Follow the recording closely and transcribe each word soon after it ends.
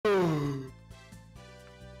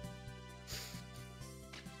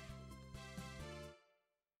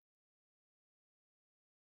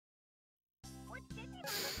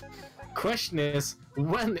Question is,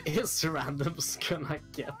 when is Randoms gonna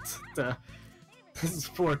get the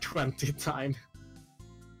 420 time?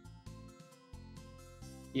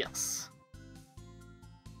 Yes.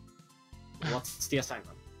 What's the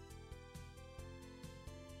assignment?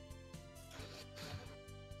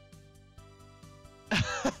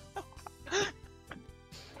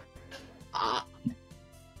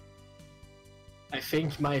 I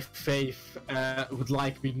think my faith would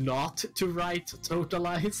like me not to write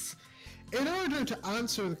totalize. In order to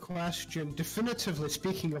answer the question definitively,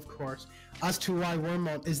 speaking of course, as to why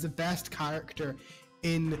Wormmon is the best character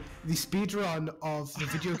in the speedrun of the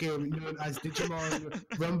video game known as Digimon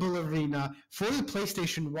Rumble Arena for the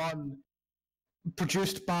PlayStation 1,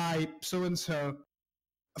 produced by so-and-so,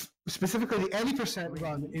 specifically the any percent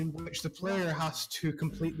run in which the player has to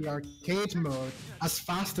complete the arcade mode as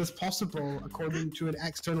fast as possible according to an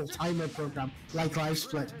external timer program like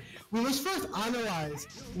LiveSplit. We must first analyze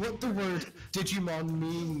what the word Digimon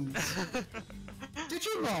means.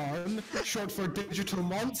 Digimon, short for digital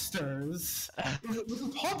monsters, was a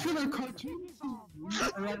popular cartoon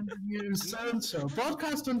series around the year so-and-so,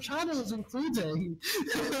 broadcast on channels including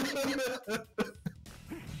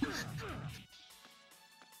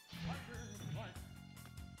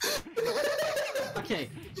Okay,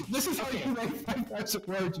 this is how you make 5,000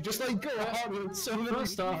 words. You just like go on with so many.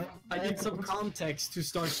 First off, I need some context to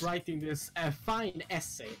start writing this fine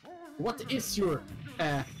essay. What is your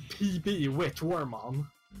PB with Wormmon?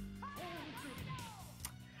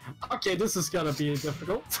 Okay, this is gonna be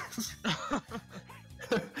difficult.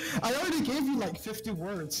 I already gave you like 50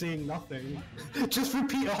 words saying nothing. Just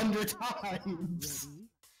repeat 100 times.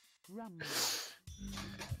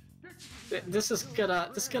 This is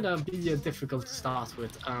gonna be difficult to start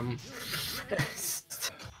with.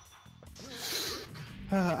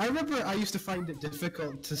 I remember I used to find it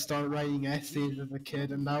difficult to start writing essays as a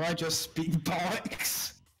kid, and now I just speak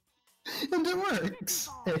bollocks, and it works.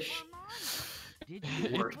 Ish.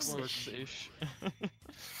 It works-ish.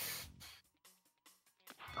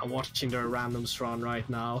 I'm watching the randoms run right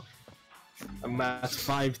now. I'm at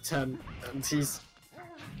 5-10, and he's,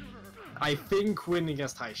 I think, winning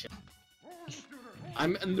against Taisha.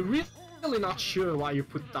 I'm really not sure why you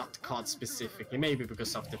put that card specifically. Maybe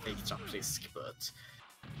because of the fake drop risk, but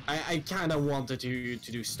I kind of wanted you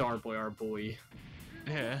to do Starboy or Boy.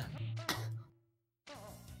 Yeah.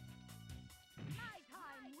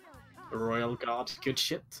 Royal Guard, good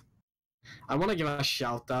shit. I want to give a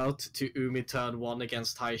shout out to Umi turn 1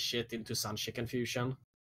 against high shit into Sun Chicken Fusion.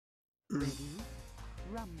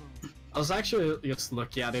 I was actually just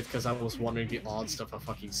looking at it because I was wondering the odds of a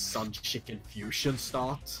fucking Sun Chicken Fusion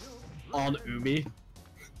start on Umi.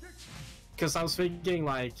 Because I was thinking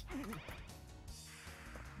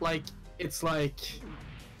it's like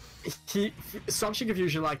Sun Chicken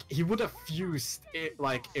Fusion, like he would have fused it,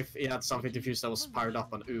 like if he had something to fuse that was powered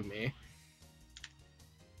up on Umi.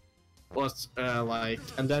 Was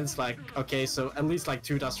and then it's like, okay, so at least like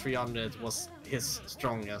 2-300 was his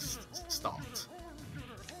strongest start.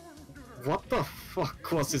 What the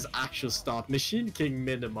fuck was his actual start? Machine King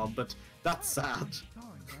minimum, but that's sad.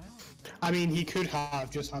 I mean, he could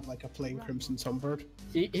have just had like a plain Crimson Sunbird.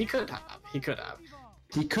 He could have. He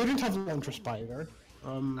couldn't have Launcher Spider.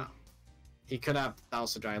 No. He could have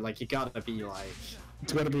Thousand Drive. Like, he gotta be like.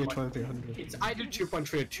 It's gotta be a 2300. It's either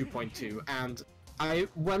 2.3 or 2.2, and I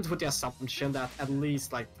went with the assumption that at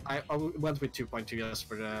least, like, I went with 2.2 just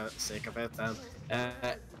for the sake of it, and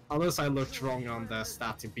unless I looked wrong on the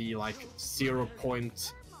stat to be like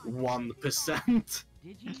 0.1%.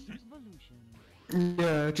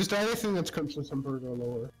 Yeah, just anything that's Crimson Sunbird or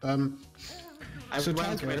lower. I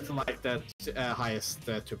went with like the highest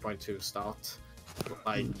 2.2 start,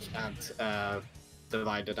 like, and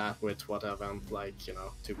divided that with whatever, and like, you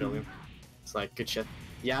know, 2 billion. It's like good shit.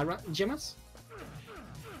 Yeah, Jimas?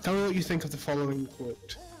 Tell me what you think of the following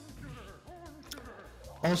quote.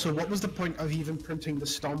 Also, what was the point of even printing the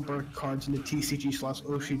Stormberg cards in the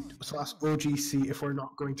TCG/OGC if we're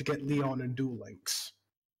not going to get Leon and Duel Links?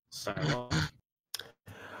 Sorry, what?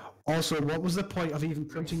 Also, what was the point of even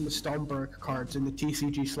printing the Stormberg cards in the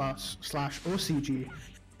TCG/OCG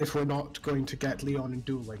if we're not going to get Leon and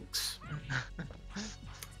Duel Links?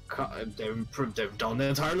 They've done it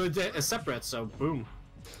entirely separate, so boom.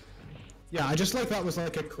 Yeah, I just like that was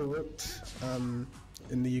like a quote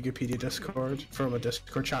in the Wikipedia Discord from a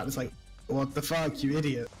Discord chat. It's like, what the fuck, you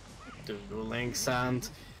idiot. Duel Links and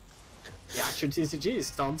the actual TCG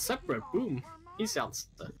is done separate, boom. Easy answer.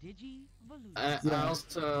 I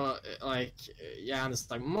also, like, yeah, and it's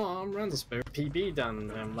like, Mom, Randall's better PB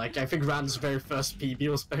than, like, I think Randall's very first PB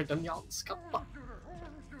was better than Jan's.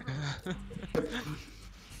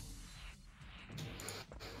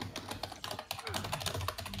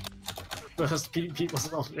 First PP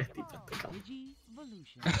was already better come.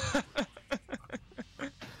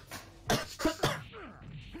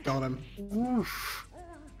 Got him. Oof.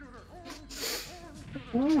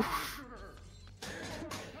 Oof.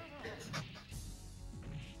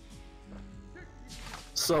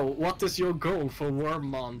 So, what is your goal for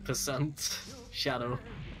Wormmon percent, Shadow?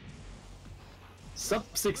 Sub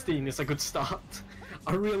 16 is a good start.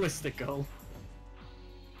 A realistic goal.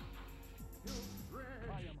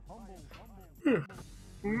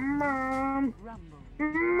 Mom!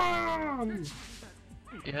 Mom!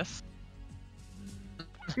 Yes.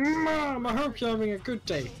 Mom, I hope you're having a good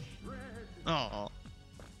day. Oh.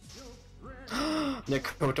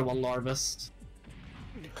 Dakota one Larvest.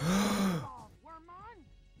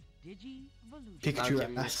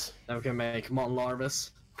 Pikachu S. Now we can make Mon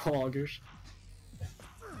Larvest. Poggers.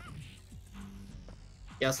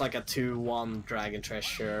 He has like a 2-1 Dragon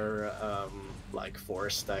Treasure, like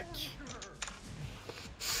 4-stack.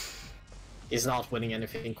 He's not winning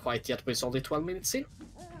anything quite yet, but it's only 12 minutes in.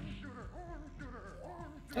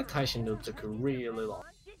 That Taishin noob took really long,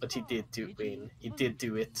 but he did win. He did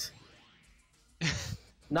do it.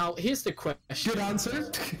 Now, here's the question. Good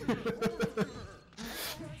answer.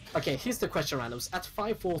 Okay, here's the question, randoms. At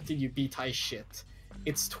 5:40, you beat high shit.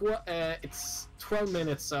 It's 12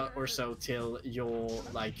 minutes or so till you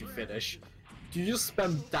finish. Do you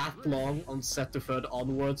spend that long on set to third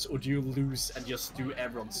onwards, or do you lose and just do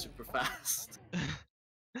everyone super fast?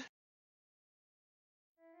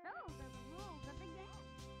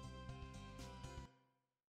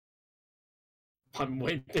 I'm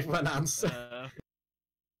waiting for an answer.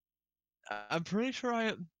 I'm pretty sure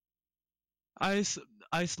I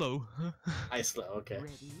slow. I slow, okay.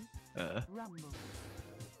 Uh,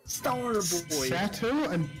 Star Boy! Sato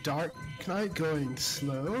and Dark Knight going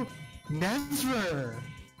slow? Never!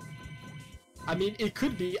 I mean, it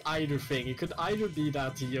could be either thing. It could either be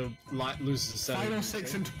that you loses 7. Final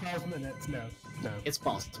 6 and 12 minutes, no. No. It's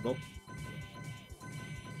possible.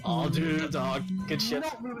 Oh, dude, dog. Good shit.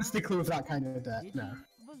 Not realistically with that kind of deck, no.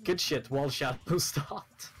 Good shit, wall shadow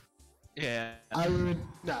start. yeah. I would,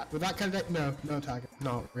 nah, with that kind of deck, no target.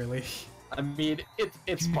 Not really. I mean,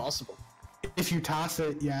 it's possible. If you toss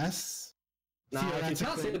it, yes. Nah, if you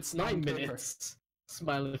toss it, Theoretically, it's 9 on paper. minutes.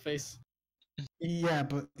 Smiley face. Yeah,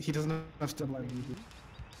 but he doesn't have to like.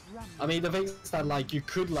 I mean, the thing is that, like, you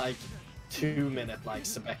could, like, 2-minute, like,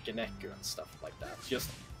 Sebeka Neku and stuff like that. Just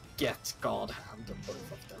get God Hand on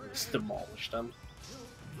both of them. Just demolish them.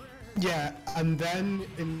 Yeah, and then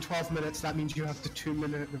in 12 minutes, that means you have to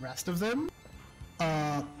 2-minute the rest of them.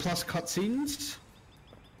 Plus cutscenes.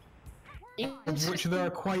 Of which there are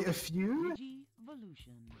quite a few.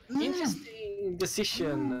 Interesting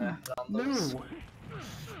decision. No.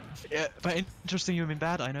 Yeah, by interesting you mean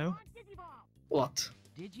bad, I know. What?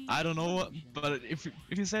 I don't know, but if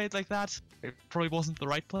you say it like that, it probably wasn't the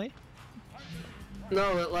right play.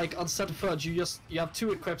 No, like on set third, you have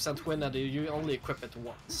 2 equips and twin and you only equip it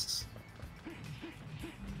once.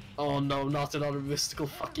 Oh no, not another mystical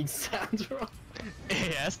fucking Sandra.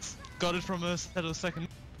 Yes, got it from a set of second.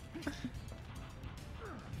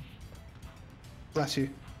 Bless you.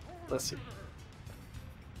 Bless you.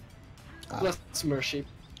 Ah. Bless Mership.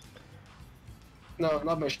 No,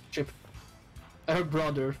 not Mership. Her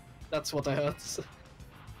brother. That's what I heard.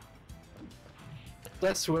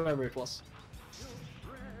 Bless whoever it was.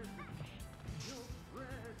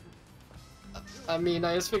 I mean,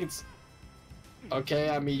 I just think it's... Okay,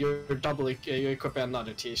 I mean, you're equipping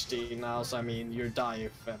another THD now, so I mean, you die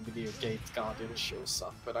if Video Gate Guardian shows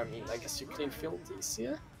up, but I mean, I guess you clean field these,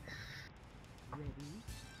 yeah?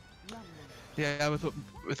 Yeah,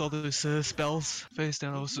 with all those spells face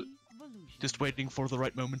down, I was just waiting for the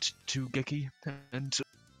right moment to Geki, and...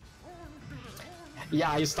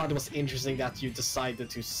 Yeah, I just thought it was interesting that you decided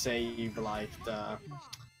to save, like, the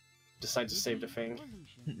thing.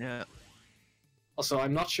 Yeah. Also,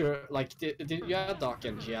 I'm not sure, like, did you have Dark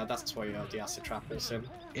Energy? Yeah, that's why you have the Acid Trappers in.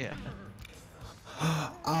 Yeah.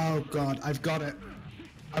 Oh god, I've got it.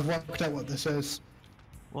 I've worked out what this is.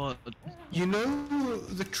 Well, You know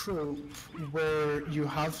the trope where you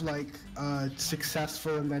have like a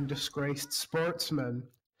successful and then disgraced sportsman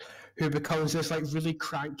who becomes this like really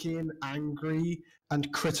cranky and angry and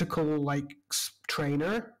critical like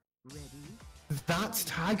trainer? That's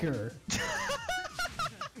Tagger.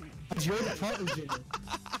 You're the protege.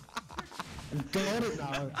 I've got it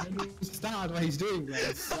now. I understand what he's doing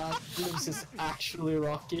this. That glimpse is actually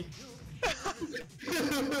Rocky.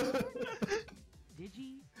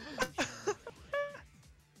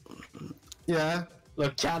 Yeah.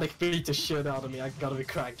 Look, Kanik beat the shit out of me. I gotta be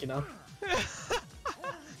cranky now.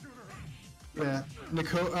 Yeah.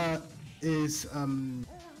 is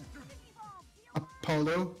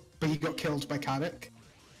Apollo, but he got killed by Kadek.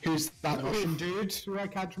 Who's that Russian dude who I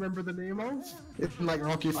can't remember the name of? It's in like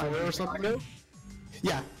Rocky 4 or something.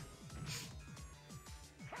 Yeah.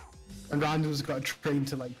 And Random's got a train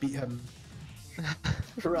to like beat him.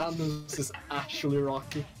 Randoms is actually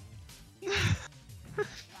Rocky.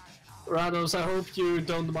 Randoms, I hope you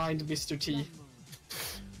don't mind Mr. T.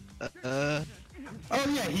 Oh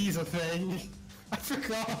yeah, he's a thing. I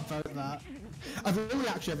forgot about that. I've only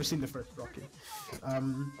actually ever seen the first Rocky. I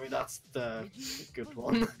mean, that's the good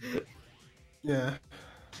one. Yeah.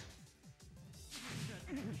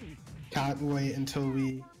 Can't wait until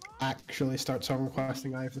we actually start song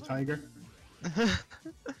requesting Eye of the Tiger.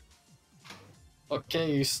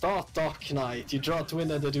 Okay, you start Dark Knight, you draw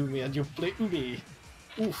Twin and the Doomy, and you play Umi.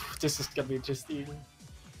 Oof, this is gonna be interesting.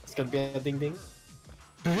 It's gonna be a ding ding.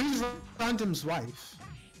 But who's Random's wife?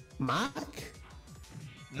 Mac?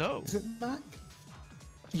 No. Is it Mac?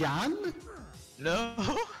 Jan? No.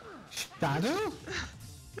 Shadow?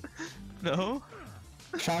 No.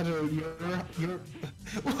 Shadow, you're...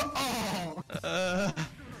 Oh!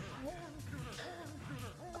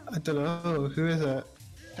 I don't know, who is it?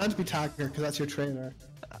 Can't be Tiger, because that's your trainer.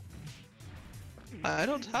 I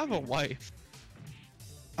don't have a wife.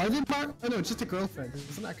 I did Mark. Oh no, it's just a girlfriend.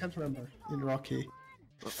 Isn't it? I can't remember. In Rocky.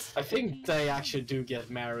 I think they actually do get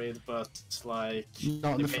married, but like...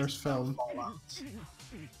 Not in the first film.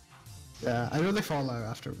 Yeah, I know they fall out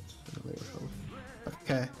afterwards.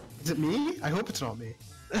 Okay. Is it me? I hope it's not me.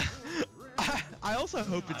 I also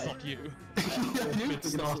hope it's not you. I hope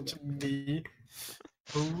it's not me.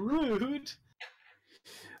 Rude.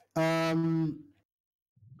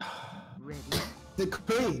 The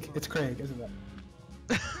Craig. It's Craig, isn't it?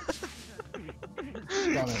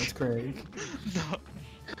 Got it, it's Craig. No.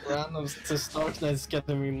 Randoms, this Dark Knight's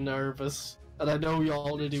getting me nervous, and I know you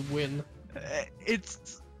already win.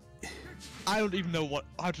 It's... I don't even know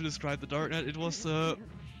how to describe the Dark Knight. It was,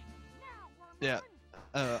 yeah.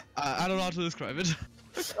 I don't know how to describe it.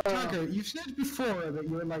 Tiger, you've said before that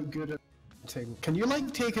you're like good at editing. Can you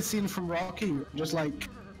like take a scene from Rocky and just like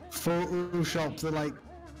Photoshop the like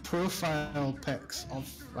profile pics of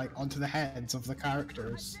like onto the heads of the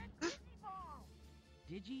characters?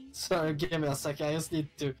 Sorry, give me a second, I just need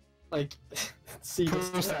to, like, see this.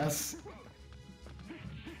 Process.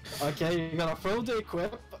 Okay, you're gonna throw the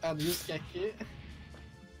equip and use Geki.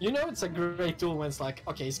 You know it's a great tool when it's like,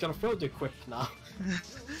 okay, he's gonna throw the equip now.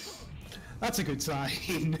 That's a good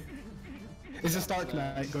sign. Is this Dark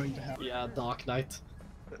Knight going to help? Yeah, Dark Knight.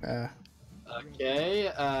 Yeah.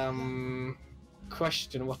 Okay,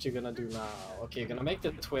 question what you're gonna do now. Okay, you're gonna make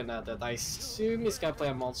the twin edit. I assume he's gonna play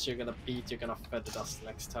a monster you're gonna beat, you're gonna feather dust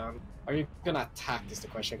next turn. Are you gonna attack is the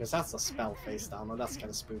question, because that's a spell face down and that's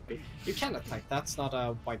kinda spooky. You can attack, that's not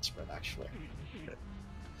a widespread actually.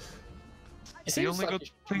 The only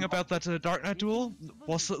good thing about that Dark Knight duel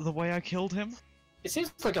was the way I killed him. It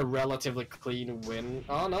seems like a relatively clean win.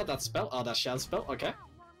 Oh no, that spell. Oh, that shell spell. Okay.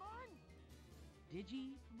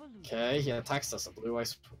 Okay, he attacks us. A blue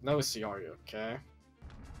eyes. No, it's Yaru. Okay.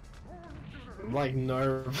 I'm like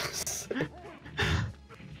nervous.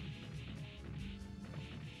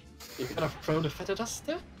 You're gonna throw the feather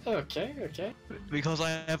duster? Okay, okay. Because I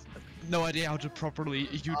have no idea how to properly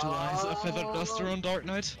utilize a feather duster on Dark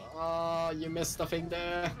Knight. Oh, you missed a thing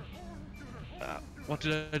there. What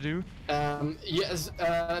did I do? Yes,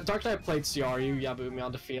 Dark Knight played Ciaru, Yabumi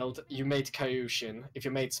on the field. You made Kaiushin. If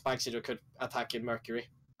you made Spike Seeder, could attack in Mercury.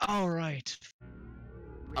 Alright.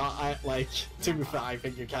 I like, to be fair, I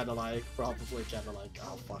think you kinda like, probably kinda like,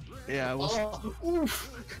 oh fuck. Yeah, I was... Oh,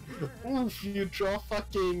 oof! Oof, you draw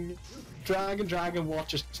fucking Dragon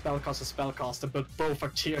Watcher spellcaster, but both are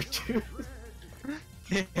tier 2.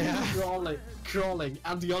 Yeah. Crawling,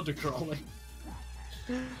 and the other crawling.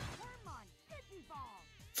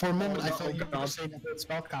 For a moment, Oh, I thought you God. were saying that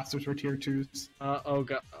spellcasters were tier 2s, Oh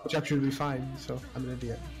god. which actually would be fine, so I'm an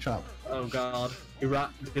idiot. Shut up. Oh god.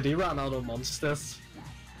 Did he run out of monsters?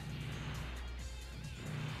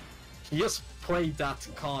 He just played that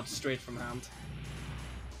card straight from hand.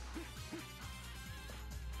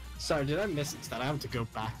 Sorry, did I miss that? I have to go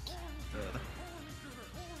back.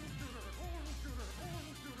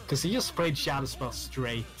 Cause he just played Shadow Spell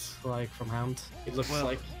straight, like, from hand. It looks Well,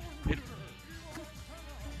 like...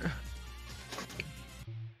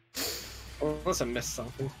 Oh, unless I missed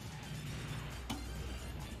something.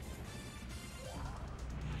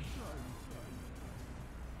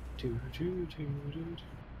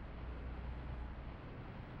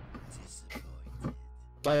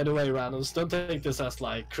 By the way, Randoms, don't take this as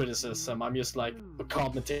like criticism. I'm just like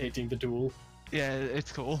commentating the duel. Yeah,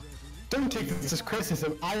 it's cool. Don't take this as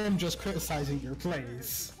criticism, I am just criticizing your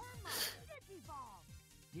plays.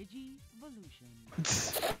 Digivolution.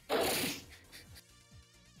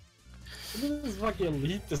 Where did this fucking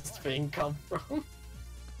elitist thing come from?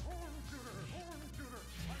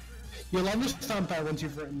 You'll understand that once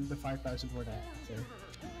you've written the 5,000 word essay.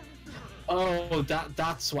 Oh,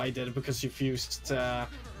 that's why I did it, because you've used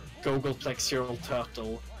Googleplex Earl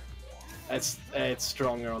Turtle. It's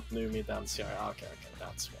stronger on Numi than Sierra. Okay,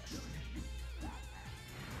 that's why.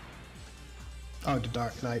 Oh, the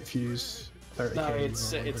Dark Knight fuse. 30k. No,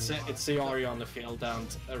 it's the Ari on the field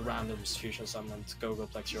and a random fusion summoned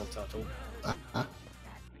Googleplex Earl Turtle.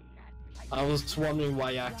 I was wondering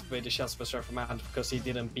why he activated Chesper Surferman, because he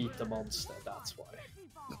didn't beat the monster, that's why.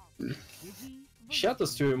 Shed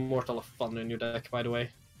is too immortal of fun in your deck, by the way.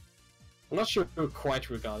 I'm not sure who quite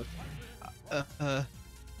regard it.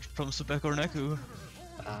 From Subek or Neku.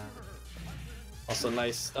 Also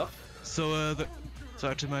nice stuff. So so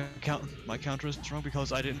actually my counter is wrong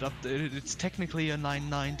because I didn't update it. It's technically a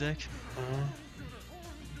 9/9 deck.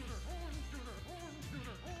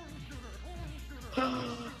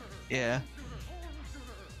 Yeah.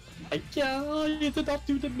 Yeah, you did not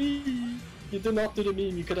do the meme. You did not do the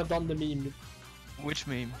meme. You could have done the meme. Which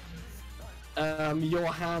meme? Your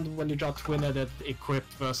hand when you dropped twin-headed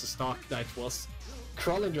equipped versus Dark Knight was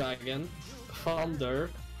Crawling Dragon, Thunder,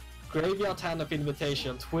 Graveyard Hand of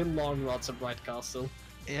Invitation, Twin Long Rods, and Bright Castle.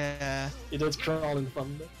 Yeah. You did Crawling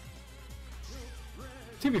Thunder.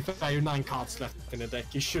 To be fair, you're 9 cards left in the deck.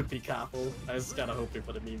 You should be careful. I was kinda hoping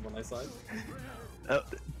for the meme on my side.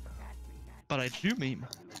 But I do meme.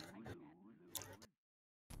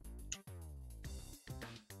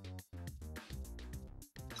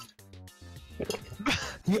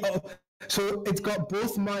 Yeah, so it's got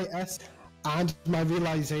both my S and my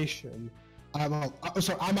realization. And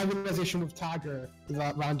my realization with Tagger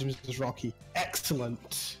that randoms is Rocky.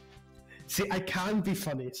 Excellent. See, I can be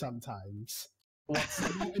funny sometimes. What's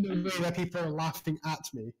the In a way that people are laughing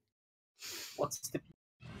at me. What's the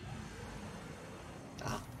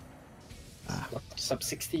sub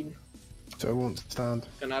 16? So I won't stand.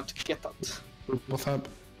 Gonna have to get that. What's up?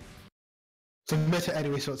 Submit it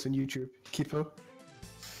anyway, so it's on YouTube. Keepo.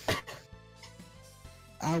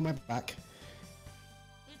 Ow, my back.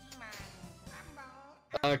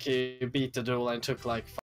 Okay, you beat the duel and took like